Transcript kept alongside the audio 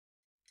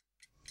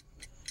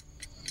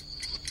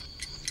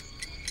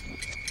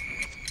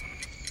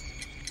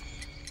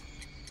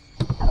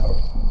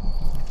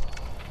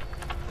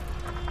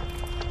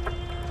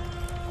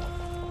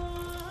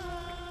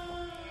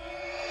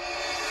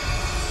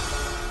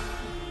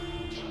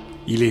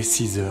Il est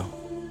 6 heures.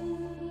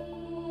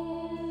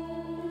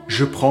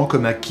 Je prends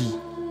comme acquis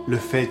le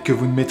fait que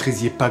vous ne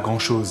maîtrisiez pas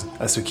grand-chose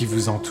à ce qui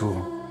vous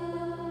entoure.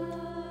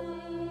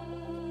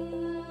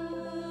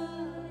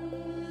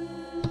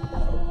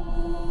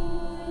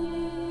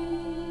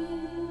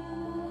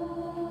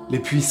 Les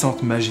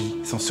puissantes magies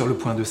sont sur le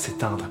point de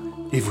s'éteindre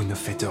et vous ne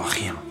faites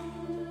rien.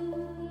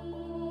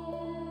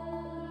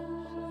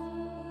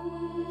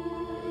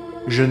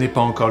 Je n'ai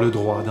pas encore le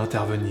droit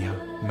d'intervenir,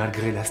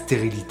 malgré la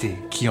stérilité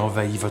qui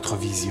envahit votre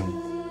vision.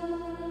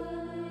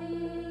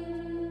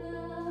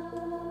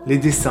 Les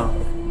dessins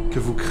que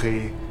vous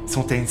créez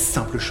sont à une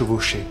simple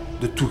chevauchée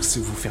de tous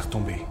vous faire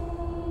tomber.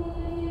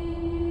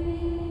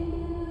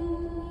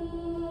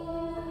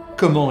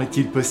 Comment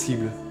est-il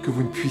possible que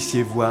vous ne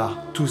puissiez voir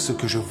tout ce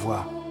que je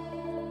vois ?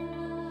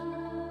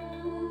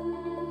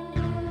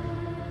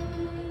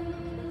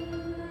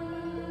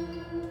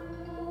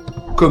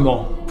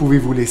 Comment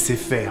pouvez-vous laisser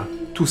faire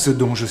tout ce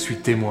dont je suis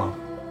témoin ?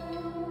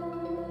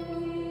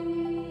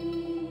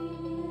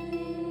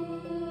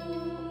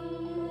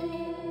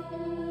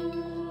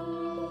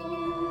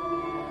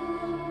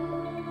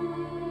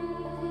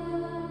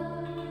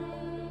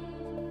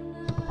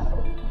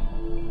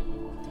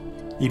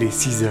 Il est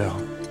 6 heures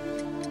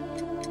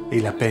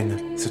et la peine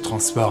se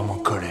transforme en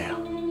colère.